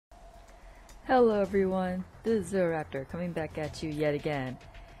Hello everyone, this is Zeroraptor coming back at you yet again,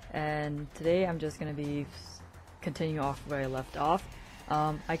 and today I'm just gonna be continuing off where I left off.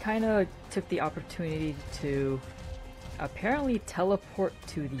 I kinda took the opportunity to apparently teleport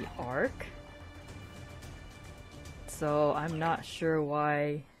to the Ark, so I'm not sure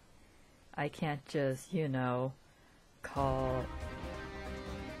why I can't just, call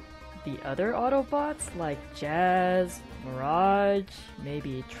the other Autobots like Jazz, Mirage,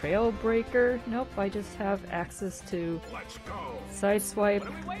 maybe Trailbreaker. Nope, I just have access to Sideswipe,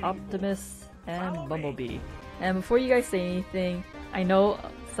 Optimus, and Bumblebee. And before you guys say anything, I know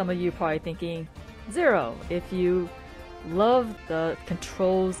some of you are probably thinking, Zero, if you love the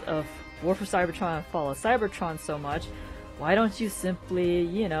controls of War for Cybertron and Fall of Cybertron so much, why don't you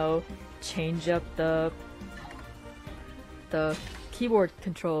simply, change up the keyboard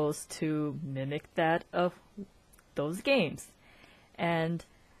controls to mimic that of those games? And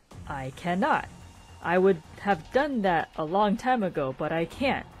I cannot. I would have done that a long time ago, but I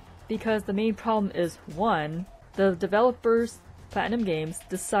can't, because the main problem is, one, the developers, Platinum Games,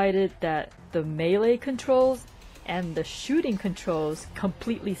 decided that the melee controls and the shooting controls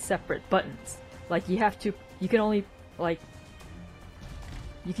completely separate buttons. Like you can only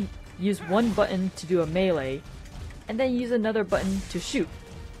you can use one button to do a melee and then use another button to shoot.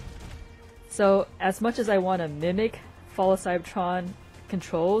 So as much as I want to mimic Fall of Cybertron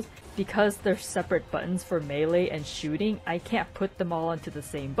controls, because they're separate buttons for melee and shooting, I can't put them all onto the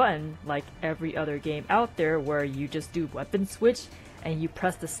same button like every other game out there where you just do weapon switch and you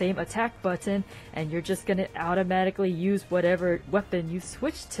press the same attack button and you're just gonna automatically use whatever weapon you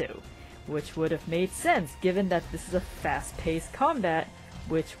switch to, which would have made sense given that this is a fast-paced combat,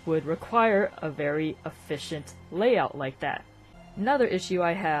 which would require a very efficient layout like that. Another issue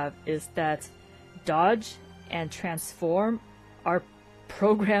I have is that dodge and transform are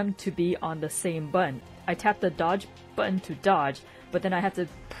programmed to be on the same button. I tap the dodge button to dodge, but then I have to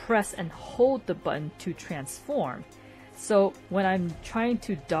press and hold the button to transform. So when I'm trying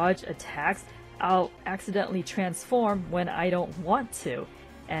to dodge attacks, I'll accidentally transform when I don't want to.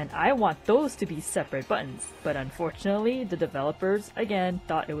 And I want those to be separate buttons, but unfortunately the developers again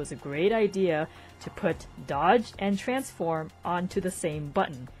thought it was a great idea to put dodge and transform onto the same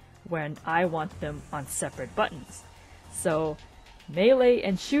button when I want them on separate buttons. So melee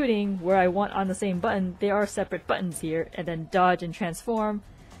and shooting, where I want on the same button, they are separate buttons here, and then dodge and transform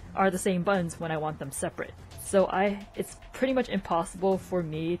are the same buttons when I want them separate. So it's pretty much impossible for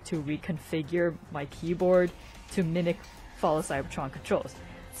me to reconfigure my keyboard to mimic Fall of Cybertron controls.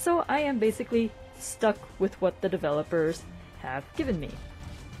 So I am basically stuck with what the developers have given me.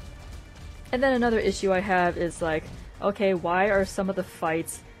 And then another issue I have is like, okay, why are some of the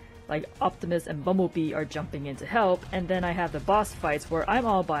fights like Optimus and Bumblebee are jumping in to help, and then I have the boss fights where I'm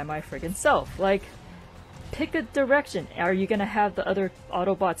all by my friggin' self? Like, pick a direction. Are you gonna have the other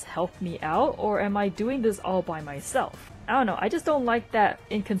Autobots help me out, or am I doing this all by myself? I don't know, I just don't like that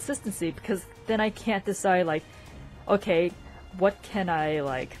inconsistency, because then I can't decide like, okay, what can I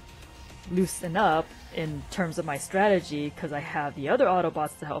loosen up in terms of my strategy, because I have the other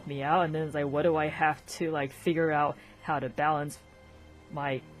Autobots to help me out, and then it's like, what do I have to figure out how to balance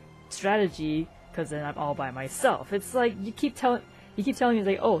my strategy, because then I'm all by myself. It's like you keep telling me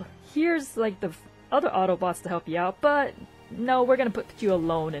like, oh, here's the other Autobots to help you out, but no, we're gonna put you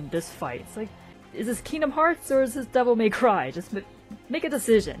alone in this fight. It's like, is this Kingdom Hearts or is this Devil May Cry? Just make a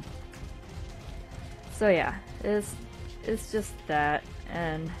decision. So yeah, it's just that,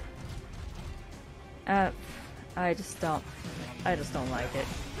 and I just don't like it.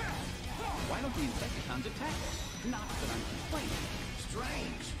 Why don't the Insecticons attack us? Not that I'm complaining.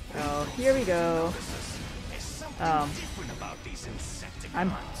 Strange. Oh, here we go. I'm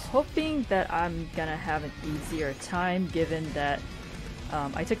hoping that I'm gonna have an easier time, given that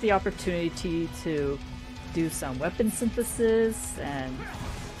I took the opportunity to do some weapon synthesis and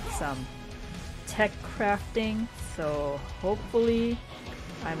some tech crafting, so hopefully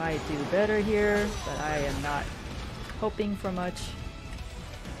I might do better here, but I am not hoping for much.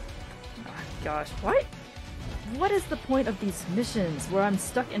 Oh gosh, what is the point of these missions where I'm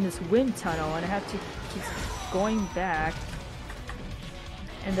stuck in this wind tunnel and I have to keep going back,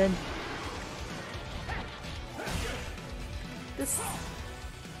 and then this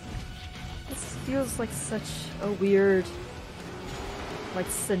feels like such a weird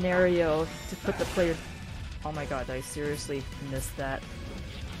scenario to put the player. Oh my god, I seriously missed that.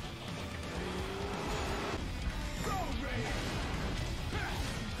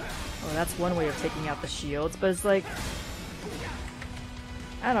 Oh, that's one way of taking out the shields, but it's like,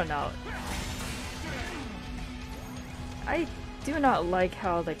 I don't know. do not like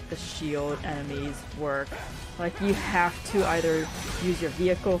how like the shield enemies work. Like you have to either use your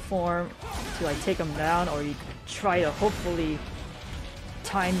vehicle form to like take them down, or you try to hopefully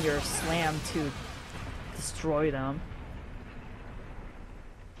time your slam to destroy them.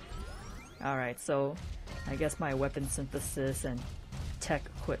 Alright, so I guess my weapon synthesis and tech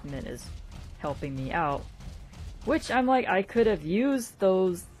equipment is helping me out. Which I'm like, I could have used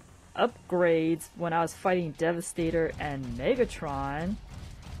those upgrades when I was fighting Devastator and Megatron.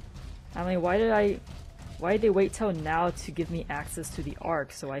 I mean, why did they wait till now to give me access to the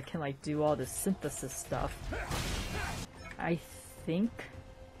Arc so I can like do all this synthesis stuff? I think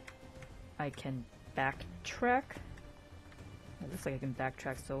I can backtrack. It looks like I can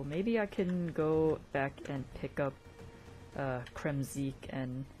backtrack, so maybe I can go back and pick up Kremzeek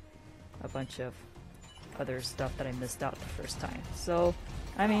and a bunch of other stuff that I missed out the first time. So,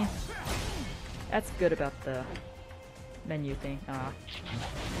 I mean, that's good about the menu thing. Now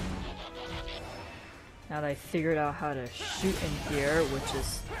that I figured out how to shoot in here, which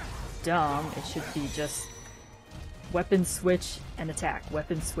is dumb, it should be just weapon switch and attack,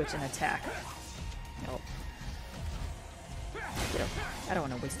 weapon switch and attack. Nope. I don't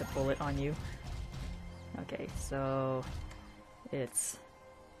want to waste a bullet on you. Okay, so it's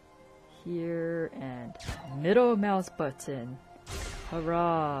here and middle mouse button.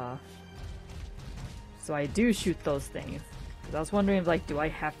 Hurrah! So I do shoot those things. 'Cause I was wondering, like, do I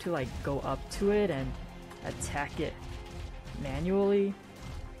have to like go up to it and attack it manually?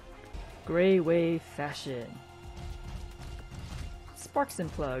 Gray wave fashion. Sparks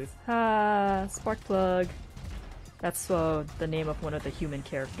and plugs. Ha! Spark plug. That's the name of one of the human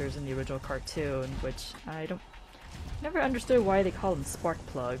characters in the original cartoon, which I never understood why they call him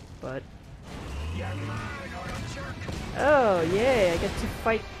Sparkplug, but... Oh, yay! I get to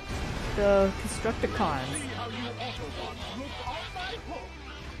fight the Constructicons.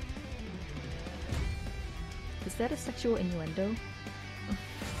 Is that a sexual innuendo?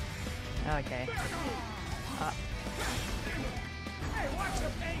 Okay.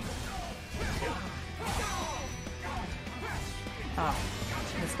 Oh,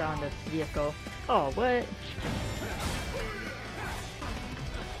 missed on the vehicle. Oh, what?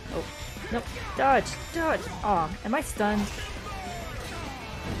 Oh, nope. Dodge! Dodge! Aw, am I stunned?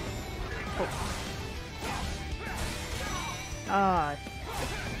 Oh. Ah.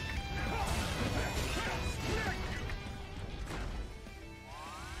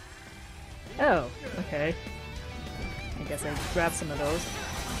 Oh, okay. I guess I grabbed some of those.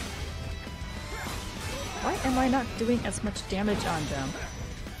 Why am I not doing as much damage on them?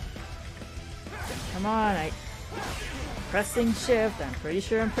 Come on, pressing shift. I'm pretty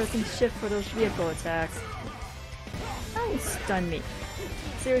sure I'm pressing shift for those vehicle attacks. Oh, stun me.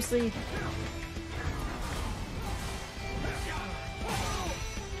 Seriously?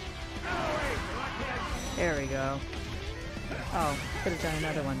 There we go. Oh, could have done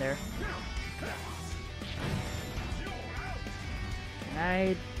another one there. Can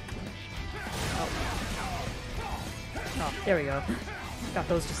I... Oh, there we go. Got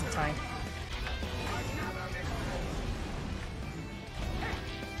those just in time.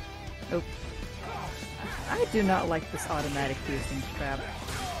 Oh. I do not like this automatic boosting crap.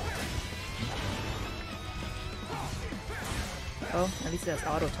 Oh, at least it has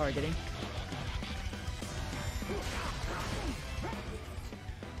auto-targeting.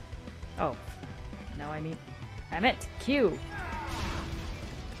 Oh. No, I meant Q!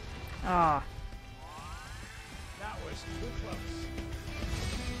 Ah. That was too close.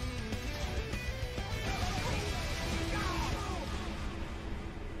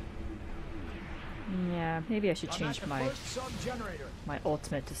 Yeah, maybe I should change my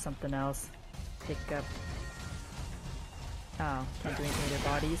ultimate to something else. Pick up... Oh, can't do anything with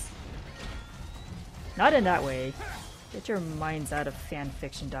their bodies. Not in that way. Get your minds out of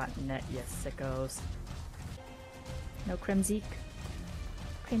fanfiction.net, you sickos. No Kremzeek?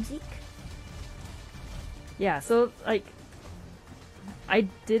 Kremzeek? Yeah, so, like, I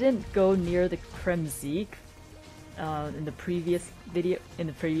didn't go near the Kremzeek in the previous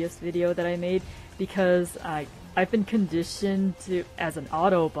video that I made because I've been conditioned to, as an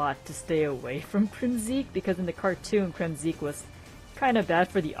Autobot, to stay away from Kremzeek because in the cartoon Kremzeek was kind of bad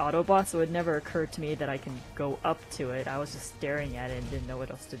for the Autobot, so it never occurred to me that I can go up to it. I was just staring at it and didn't know what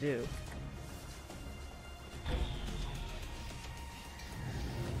else to do.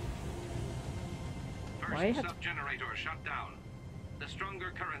 First sub-generator shut down. The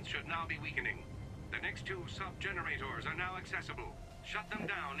stronger currents should now be weakening. The next two sub-generators are now accessible. Shut them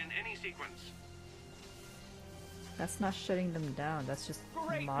down in any sequence. That's not shutting them down, that's just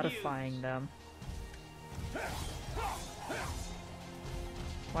modifying them.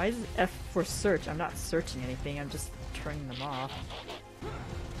 Why is F for search? I'm not searching anything, I'm just turning them off.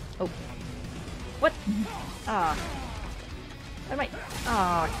 Oh. What? Ah. I might.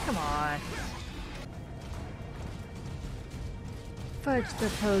 Ah, come on. Fudge the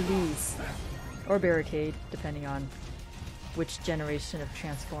police. Or barricade, depending on which generation of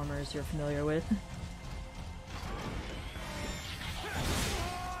Transformers you're familiar with.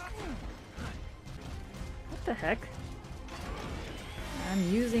 What the heck?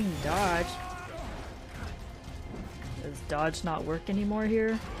 I'm using dodge. Does dodge not work anymore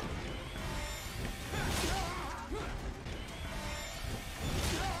here?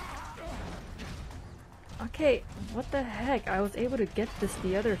 Okay, what the heck? I was able to get this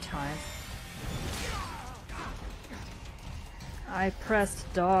the other time. I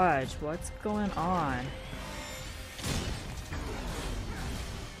pressed dodge. What's going on?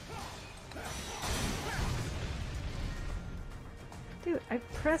 Dude, I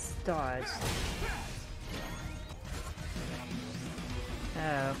pressed dodge.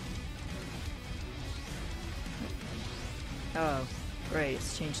 Oh. Oh, great.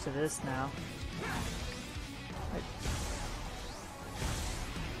 It's changed to this now.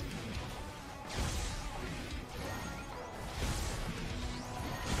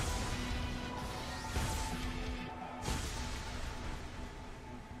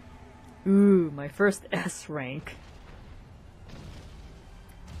 Ooh, my first S rank.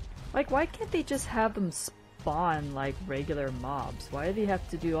 Like, why can't they just have them spawn like regular mobs? Why do they have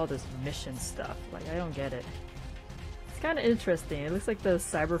to do all this mission stuff? Like, I don't get it. It's kind of interesting. It looks like the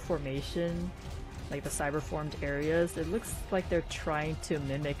cyber formation, like the cyber formed areas, it looks like they're trying to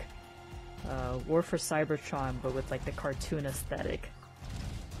mimic War for Cybertron, but with like the cartoon aesthetic.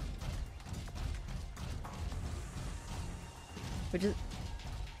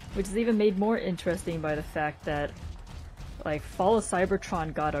 Which is even made more interesting by the fact that like Fall of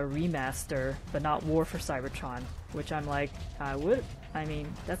Cybertron got a remaster, but not War for Cybertron, which I'm like, I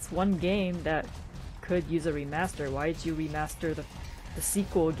mean, that's one game that could use a remaster. Why did you remaster the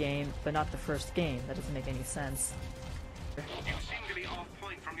sequel game, but not the first game? That doesn't make any sense. You seem to be off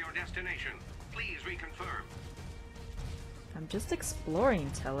point from your destination. Please reconfirm. I'm just exploring,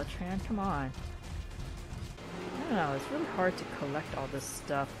 Teletran, come on. I don't know, it's really hard to collect all this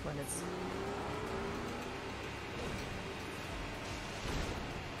stuff when it's...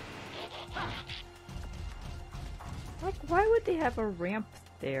 Like, why would they have a ramp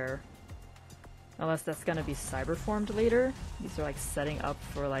there? Unless that's gonna be cyberformed later. These are like setting up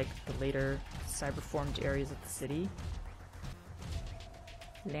for like the later cyberformed areas of the city.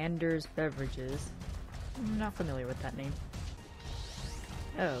 Lander's Beverages. I'm not familiar with that name.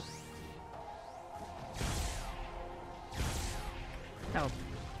 Oh. Oh.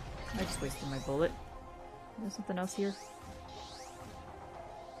 I just wasted my bullet. Is there something else here?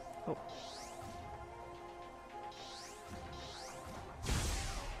 Oh.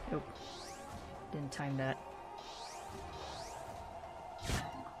 Nope. Didn't time that.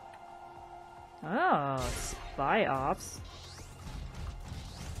 Oh, spy ops.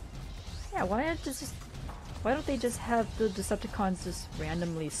 Yeah, why don't they just have the Decepticons just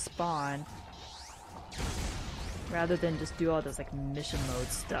randomly spawn rather than just do all this like mission mode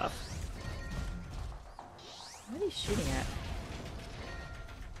stuff? What are you shooting at?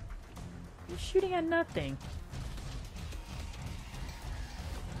 You're shooting at nothing.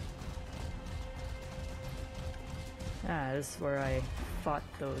 Ah, this is where I fought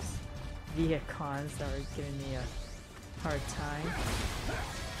those Vehicons that were giving me a hard time.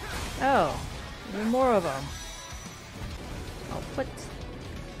 Oh, even more of them. Oh, what?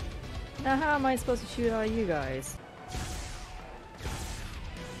 Now how am I supposed to shoot all you guys?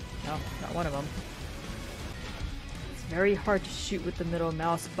 No, not one of them. It's very hard to shoot with the middle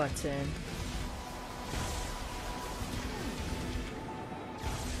mouse button.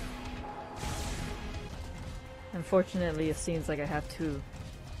 Unfortunately, it seems like I have to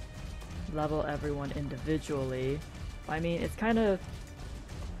level everyone individually. I mean, it's kind of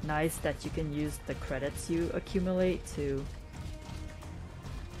nice that you can use the credits you accumulate to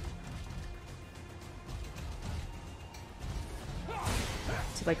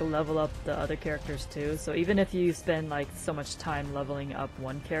like level up the other characters too. So even if you spend like so much time leveling up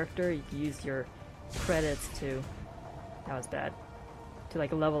one character, you can use your credits to, that was bad, to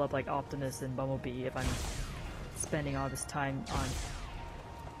like level up like Optimus and Bumblebee if I'm spending all this time on...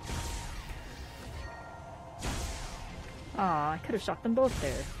 Aw, I could have shot them both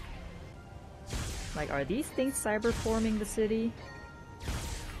there. Like, are these things cyber-forming the city?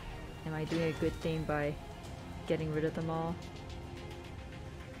 Am I doing a good thing by getting rid of them all?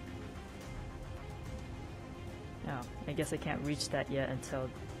 No. I guess I can't reach that yet until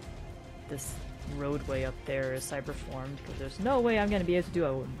this roadway up there is cyberformed, because there's no way I'm gonna be able to do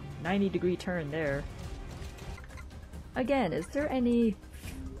a 90-degree turn there. Again, is there any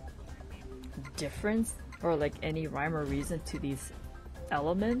difference or like any rhyme or reason to these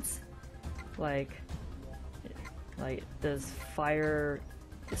elements? Like is fire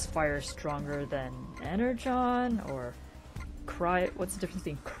stronger than energon, or what's the difference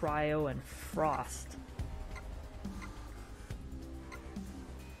between cryo and frost?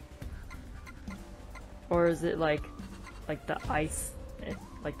 Or is it like the ice,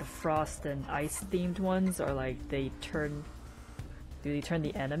 like the frost and ice themed ones, or like do they turn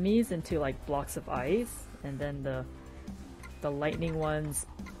the enemies into like blocks of ice, and then the lightning ones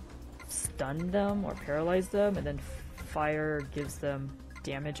stun them or paralyze them, and then fire gives them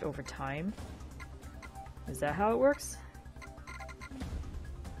damage over time? Is that how it works?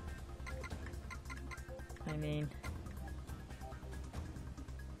 I mean,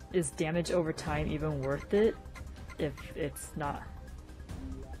 is damage over time even worth it if it's not?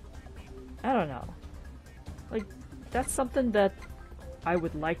 I don't know. Like, that's something that I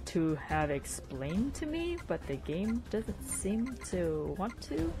would like to have explained to me, but the game doesn't seem to want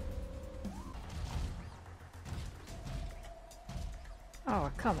to.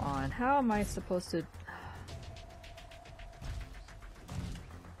 Oh, come on. How am I supposed to...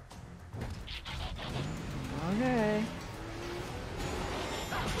 Okay.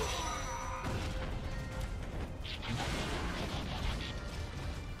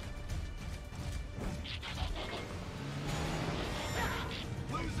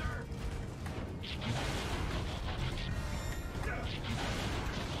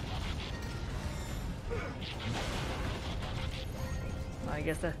 I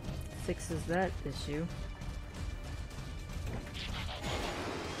guess that fixes that issue.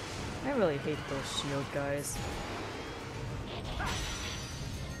 I really hate those shield guys.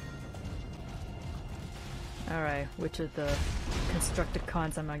 Alright, which of the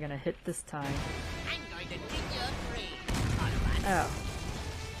Constructicons am I gonna hit this time? I'm going to dig your grave. Oh.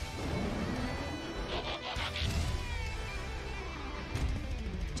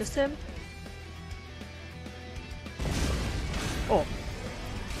 Just him? Oh.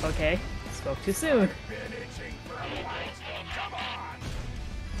 Okay. Spoke too soon.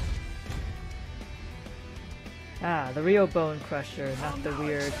 Ah, the real Bone Crusher, not the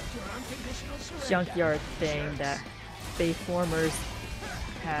weird junkyard thing that Bayformers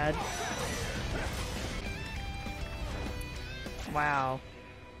had. Wow.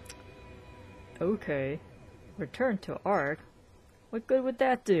 Okay. Return to Ark? What good would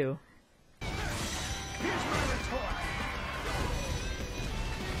that do?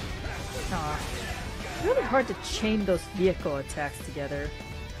 Aw. It's really hard to chain those vehicle attacks together.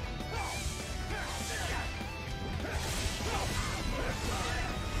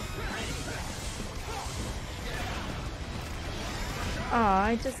 Aw,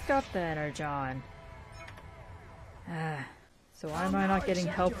 I just got the Energon. So why am I not getting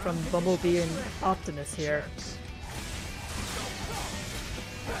help from Bumblebee and Optimus here?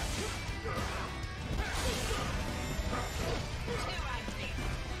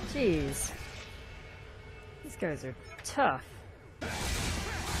 Jeez. These guys are tough.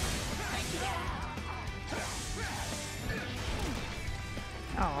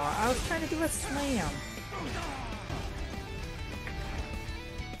 Aw, I was trying to do a slam.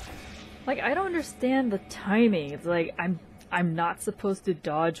 Like, I don't understand the timing. It's like, I'm not supposed to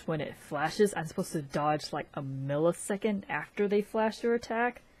dodge when it flashes. I'm supposed to dodge like a millisecond after they flash your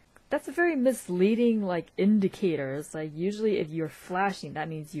attack. That's a very misleading, like, indicator. It's like, usually if you're flashing, that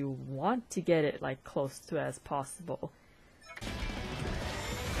means you want to get it, like, close to as possible.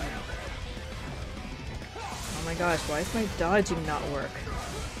 Oh my gosh, why is my dodging not work?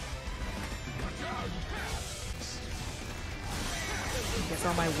 I guess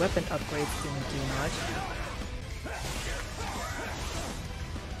all my weapon upgrades didn't do much.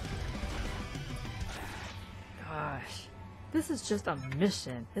 Gosh. This is just a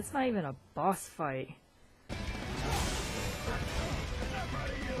mission. It's not even a boss fight.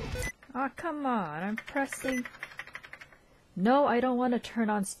 Aw, come on. I'm pressing... No, I don't want to turn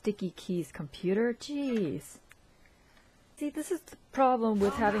on sticky keys, computer. Jeez. See, this is the problem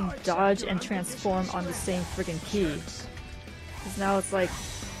with having dodge and transform on the same friggin' key. Because now it's like...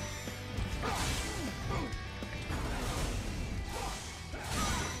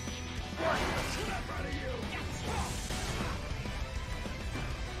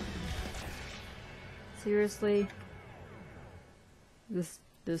 Seriously? This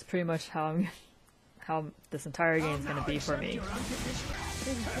is pretty much how this entire game is gonna be for me.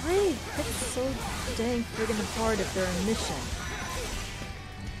 Why hit so dang friggin' hard if they're a mission?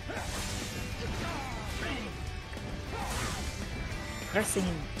 Pressing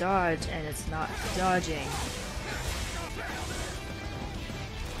dodge and it's not dodging.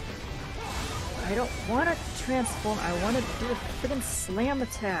 I don't want to transform, I want to do a friggin' slam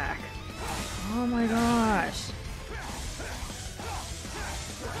attack. Oh my gosh.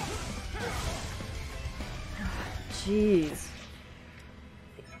 Jeez.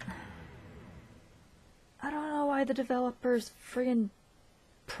 I don't know why the developers friggin'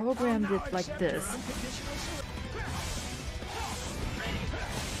 programmed it like this.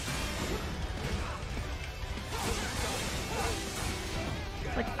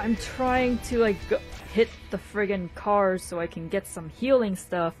 Like, I'm trying to, like, hit the friggin' cars so I can get some healing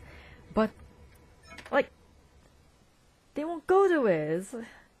stuff, but, like, they won't go to it. It's like...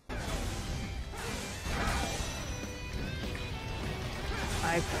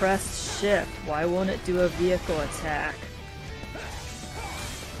 I pressed shift. Why won't it do a vehicle attack?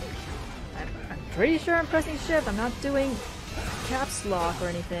 I'm pretty sure I'm pressing shift. I'm not doing caps lock or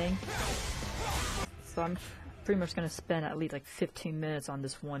anything. So I'm pretty much gonna spend at least like 15 minutes on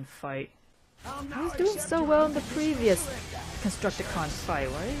this one fight. I was doing so well in the previous Constructicon fight.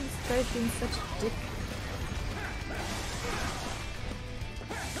 Why is this guy being such a dick?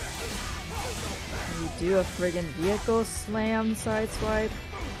 Can you do a friggin' vehicle slam sideswipe?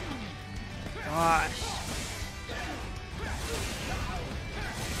 Gosh.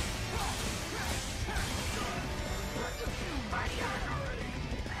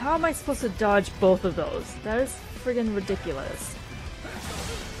 How am I supposed to dodge both of those? That is friggin' ridiculous.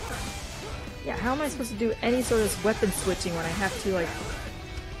 Yeah, how am I supposed to do any sort of weapon switching when I have to, like...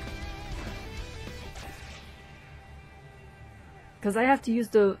 Because I have to use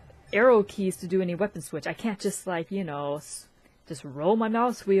the arrow keys to do any weapon switch. I can't just, like, you know, just roll my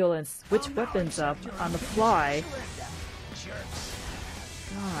mouse wheel and switch weapons up on the fly.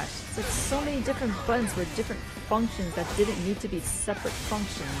 Gosh, it's like so many different buttons for different functions that didn't need to be separate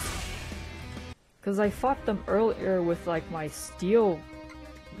functions. Because I fought them earlier with, like, my steel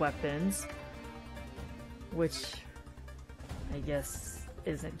weapons, which I guess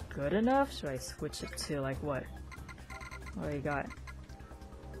isn't good enough. Should I switch it to, like, what? What do you got?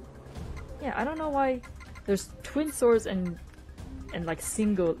 Yeah, I don't know why there's twin swords and like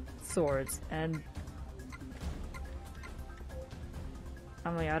single swords, and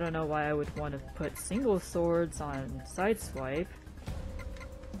I'm like, I don't know why I would want to put single swords on sideswipe.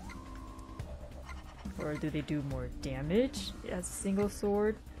 Or do they do more damage as a single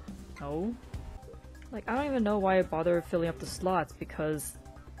sword? No. Like, I don't even know why I bother filling up the slots, because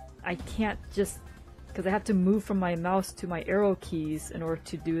I can't just... Because I have to move from my mouse to my arrow keys in order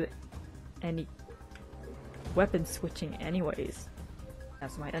to do any weapon switching anyways.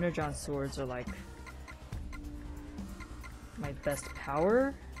 As my Energon swords are like my best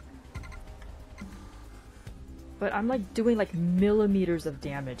power. But I'm like doing like millimeters of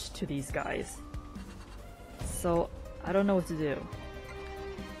damage to these guys. So I don't know what to do.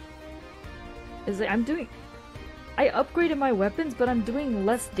 Is like I upgraded my weapons, but I'm doing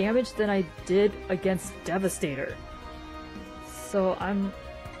less damage than I did against Devastator. So I'm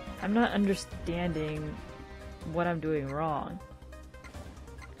not understanding what I'm doing wrong.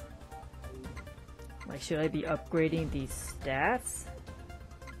 Like, should I be upgrading these stats?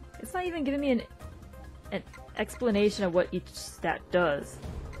 It's not even giving me an explanation of what each stat does.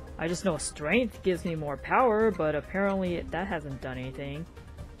 I just know strength gives me more power, but apparently that hasn't done anything.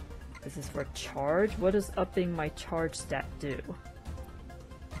 This is for charge? What does upping my charge stat do?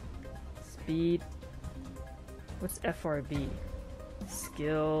 Speed. What's FRB?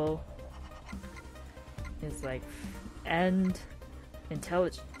 Skill. Is like end.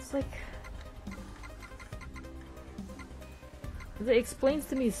 Intelligence. It's like... It explains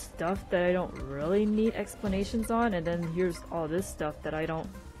to me stuff that I don't really need explanations on, and then here's all this stuff that I don't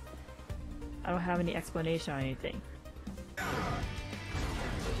have any explanation on anything.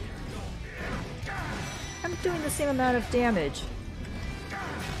 I'm doing the same amount of damage.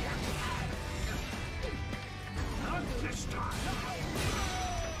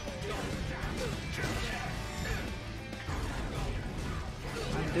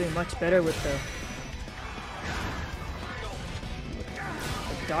 I'm doing much better with the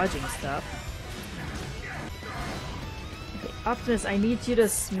dodging stuff. Okay, Optimus, I need you to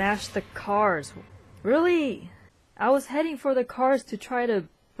smash the cars. Really? I was heading for the cars to try to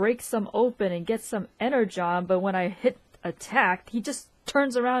break some open and get some Energon, but when I hit attack, he just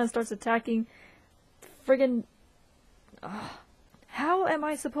turns around and starts attacking friggin... How am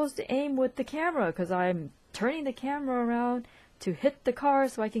I supposed to aim with the camera? Because I'm turning the camera around to hit the car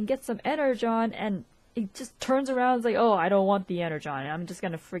so I can get some energon, and it just turns around and is like, oh, I don't want the energon. I'm just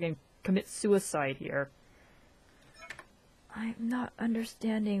gonna friggin' commit suicide here. I'm not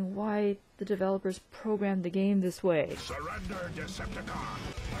understanding why the developers programmed the game this way. Surrender, Decepticon!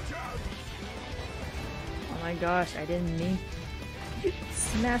 Oh my gosh, I didn't mean to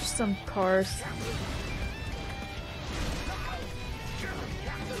smash some cars.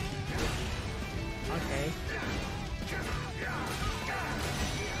 Okay.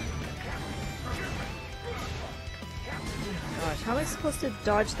 Gosh, how am I supposed to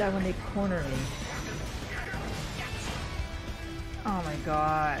dodge that when they corner me? Oh my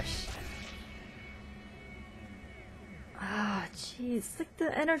gosh. Ah, jeez. Like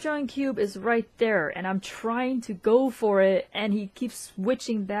the Energon Cube is right there, and I'm trying to go for it, and he keeps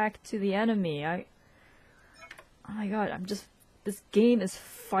switching back to the enemy. Oh my god, this game is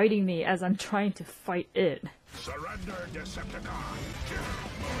fighting me as I'm trying to fight it. Surrender, Decepticon!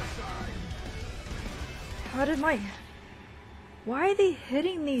 Why are they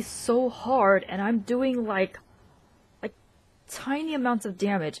hitting me so hard, and I'm doing like tiny amounts of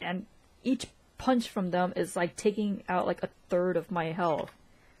damage, and each punch from them is like taking out like a third of my health?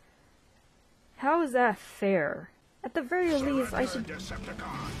 How is that fair? At the very least, I should be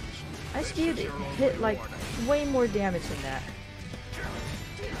able to hit like way more damage than that.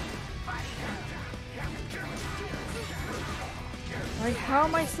 Like, how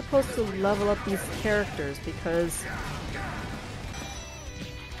am I supposed to level up these characters? Because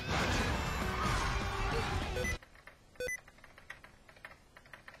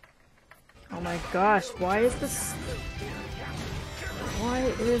oh my gosh, why is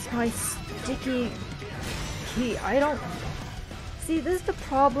my sticky key? I don't see, this is the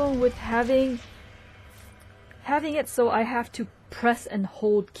problem with having it so I have to press and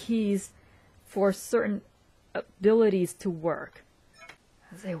hold keys for certain abilities to work.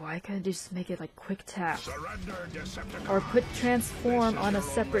 I say, why can't I just make it like quick tap? Or put transform on a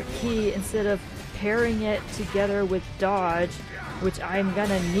separate key instead of pairing it together with dodge, which I'm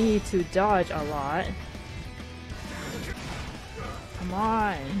gonna need to dodge a lot. Come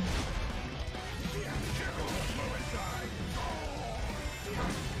on.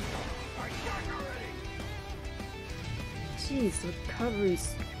 Jeez,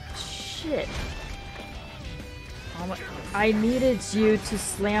 recovery's shit. I needed you to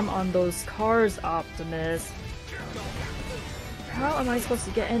slam on those cars, Optimus. How am I supposed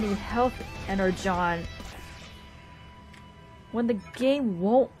to get any health energon when the game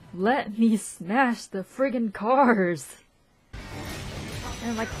won't let me smash the friggin' cars?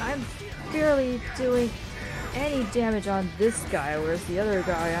 And like, I'm barely doing any damage on this guy, whereas the other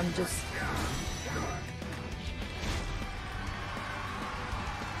guy, I'm just...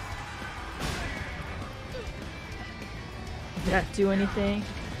 Did that do anything?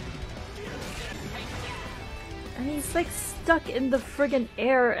 And he's like stuck in the friggin'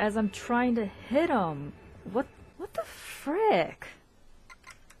 air as I'm trying to hit him. What the frick?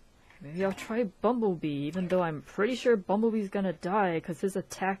 Maybe I'll try Bumblebee, even though I'm pretty sure Bumblebee's gonna die because his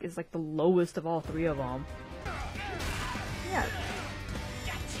attack is like the lowest of all three of them. Yeah.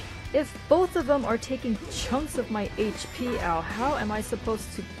 If both of them are taking chunks of my HP out, how am I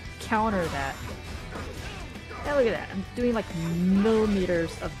supposed to counter that? Yeah, look at that. I'm doing like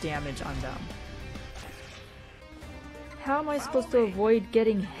millimeters of damage on them. How am I supposed to avoid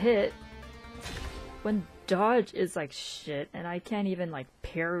getting hit when dodge is like shit and I can't even like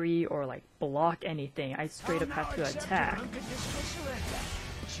parry or like block anything? I straight up have to attack.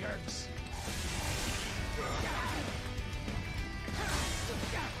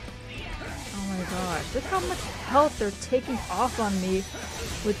 Oh my gosh, look how much health they're taking off on me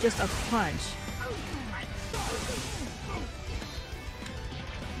with just a punch.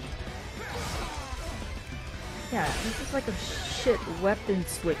 Yeah, this is like a shit weapon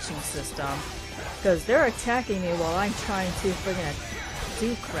switching system. Because they're attacking me while I'm trying to friggin'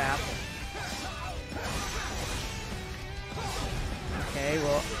 do crap. Okay,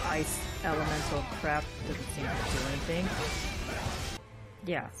 well, ice elemental crap doesn't seem to do anything.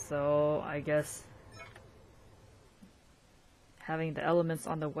 Yeah, so I guess having the elements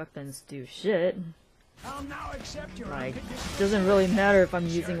on the weapons do shit. Like, doesn't really matter if I'm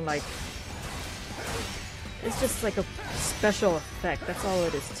using like... It's just like a special effect, that's all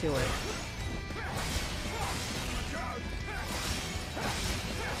it is to it.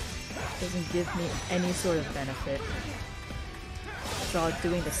 Doesn't give me any sort of benefit. It's all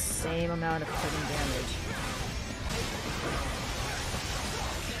doing the same amount of cutting damage.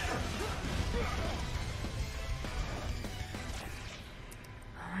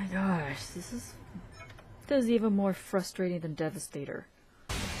 Oh my gosh, This is even more frustrating than Devastator.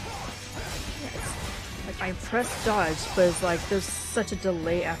 Yeah, like I press dodge, but it's like there's such a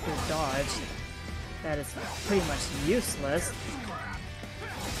delay after dodge that it's pretty much useless.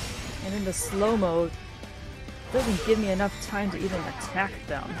 And in the slow mode, doesn't give me enough time to even attack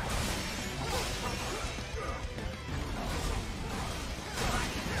them.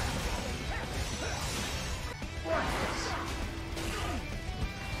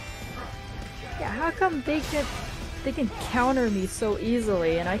 Yeah, how come they can counter me so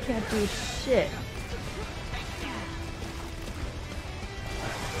easily and I can't do shit?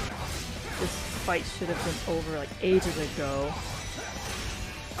 This fight should have been over like ages ago.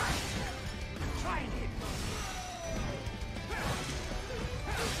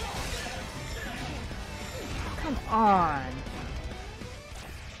 Come on.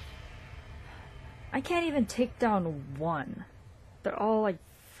 I can't even take down one. They're all like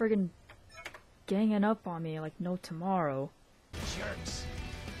friggin' ganging up on me like no tomorrow. Jerks.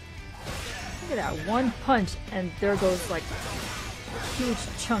 Look at that, one punch and there goes like a huge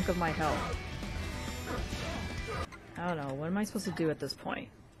chunk of my health. I don't know, what am I supposed to do at this point?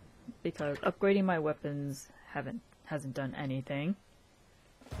 Because upgrading my weapons hasn't done anything.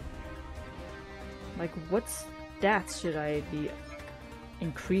 Like, what stats should I be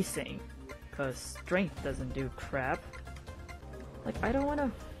increasing? Because strength doesn't do crap. Like, I don't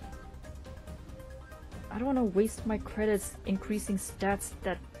wanna waste my credits increasing stats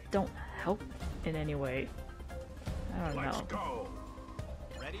that don't help in any way. I don't Let's know. go.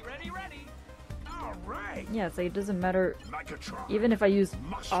 Ready, ready, ready. All right. Yeah, it's like it doesn't matter. Megatron. Even if I use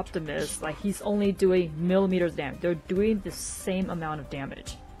Must Optimus, be like he's only doing millimeters damage. They're doing the same amount of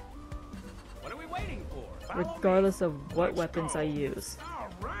damage, What are we waiting for? Follow me. regardless of what Let's weapons go. I use. All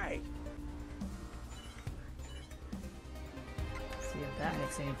right. See if that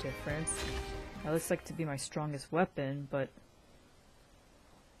makes any difference. That looks like to be my strongest weapon, but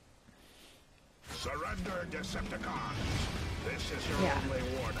Surrender, Decepticons. This is your Yeah. only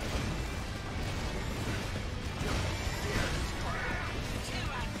warning.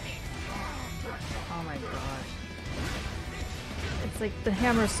 oh my gosh. It's like the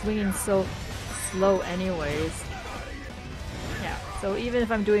hammer swinging so slow anyways. Yeah, so even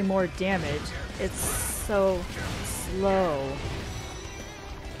if I'm doing more damage, it's so slow.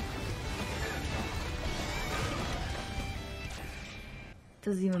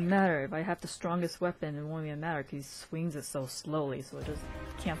 Doesn't even matter if I have the strongest weapon, it won't even matter because he swings it so slowly, so it just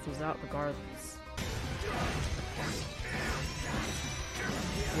cancels out regardless.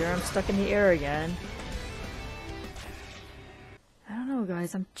 Here I'm stuck in the air again. I don't know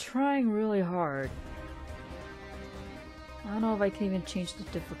guys, I'm trying really hard. I don't know if I can even change the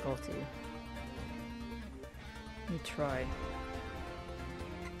difficulty. Let me try.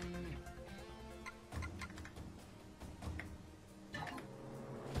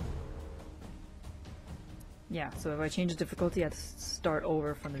 Yeah, so if I change the difficulty, I have to start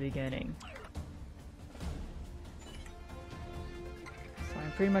over from the beginning. So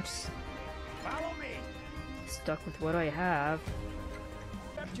I'm pretty much Follow me. stuck with what I have.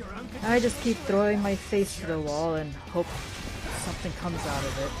 Accept your I just keep throwing my face to the wall and hope something comes out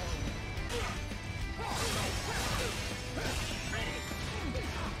of it.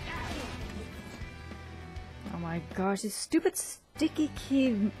 Oh my gosh, this stupid sticky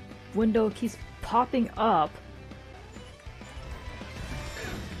key window keeps popping up.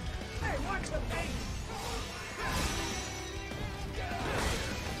 Hey, watch the pace.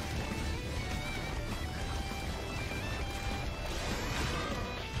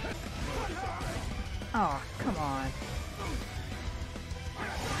 Oh, come on.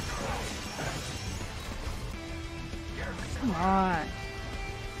 Come on.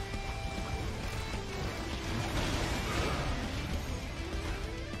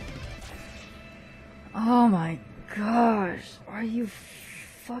 Oh my gosh. Are you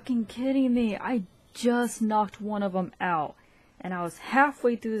fucking kidding me? I just knocked one of them out. And I was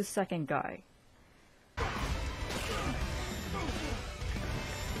halfway through the second guy.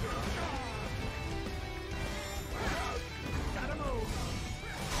 Gotta move.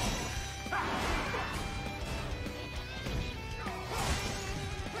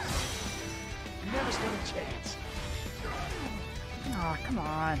 Never stood a chance. Oh, come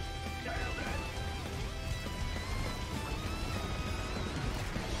on.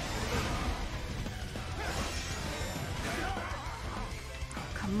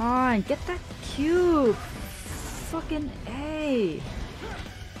 Come on, get that cube! Fucking A!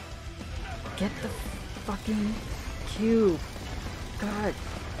 Get the fucking cube! God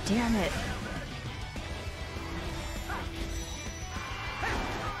damn it!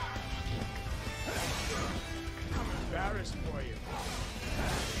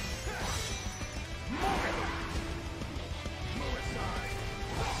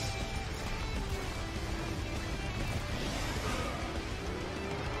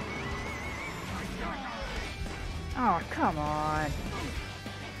 Oh, come on.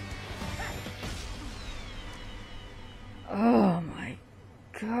 Oh my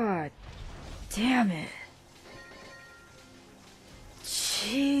god. Damn it.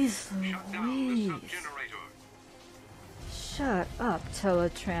 Jeez Shut down the Louise. sub-generator. Shut up,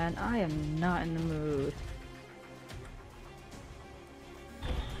 Teletran. I am not in the mood.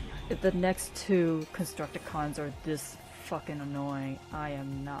 If the next two Constructicons are this fucking annoying, I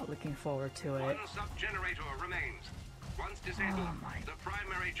am not looking forward to it. One sub-generator remains. Once disabled, Oh my the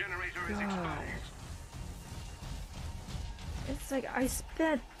primary generator is God. exposed. It's like I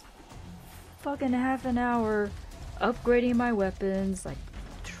spent fucking half an hour upgrading my weapons, like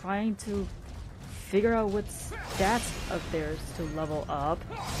trying to figure out what stats of theirs to level up.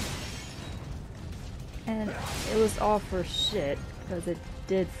 And it was all for shit, because it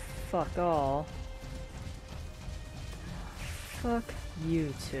did fuck all. Fuck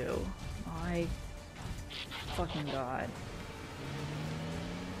you two. My fucking god.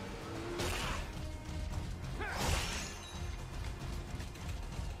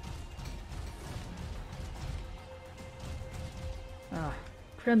 Ah,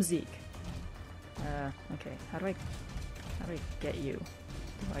 Kremzeek. Okay, how do I get you?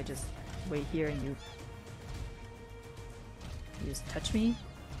 Do I just wait here and you just touch me?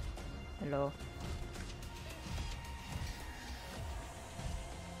 Hello?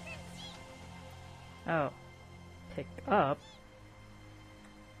 Oh. Pick up?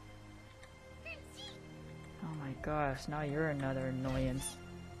 Oh my gosh, now you're another annoyance.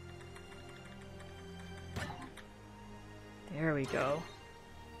 There we go.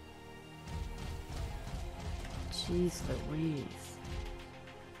 Jeez Louise.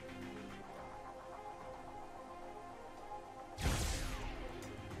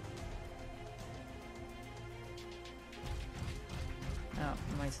 Oh,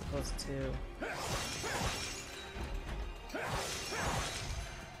 am I supposed to?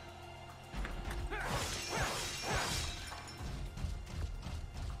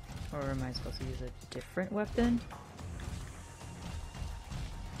 Or am I supposed to use a different weapon?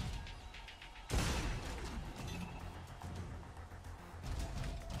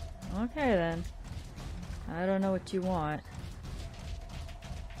 Okay then. I don't know what you want.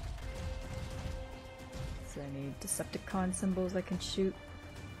 Is there any Decepticon symbols I can shoot?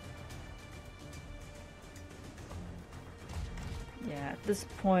 Yeah, at this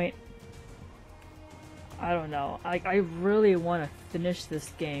point, I don't know. I really want to finish this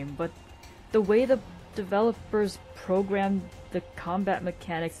game, but the way the developers programmed the combat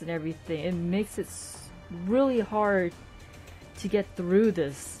mechanics and everything, it makes it really hard to get through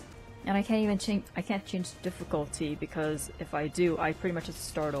this. And I can't even change. I can't change difficulty, because if I do, I pretty much have to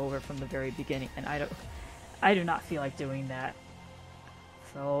start over from the very beginning, and I do not feel like doing that.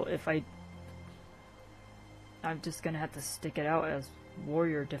 So if I'm just gonna have to stick it out as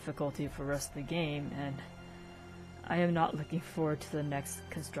warrior difficulty for the rest of the game, and I am not looking forward to the next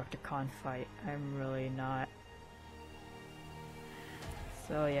Constructicon fight. I'm really not.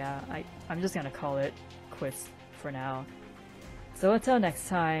 So yeah, I'm just gonna call it quits for now. So until next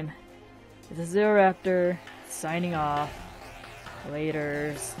time, this is Zero Raptor signing off.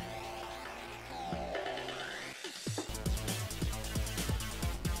 Laters.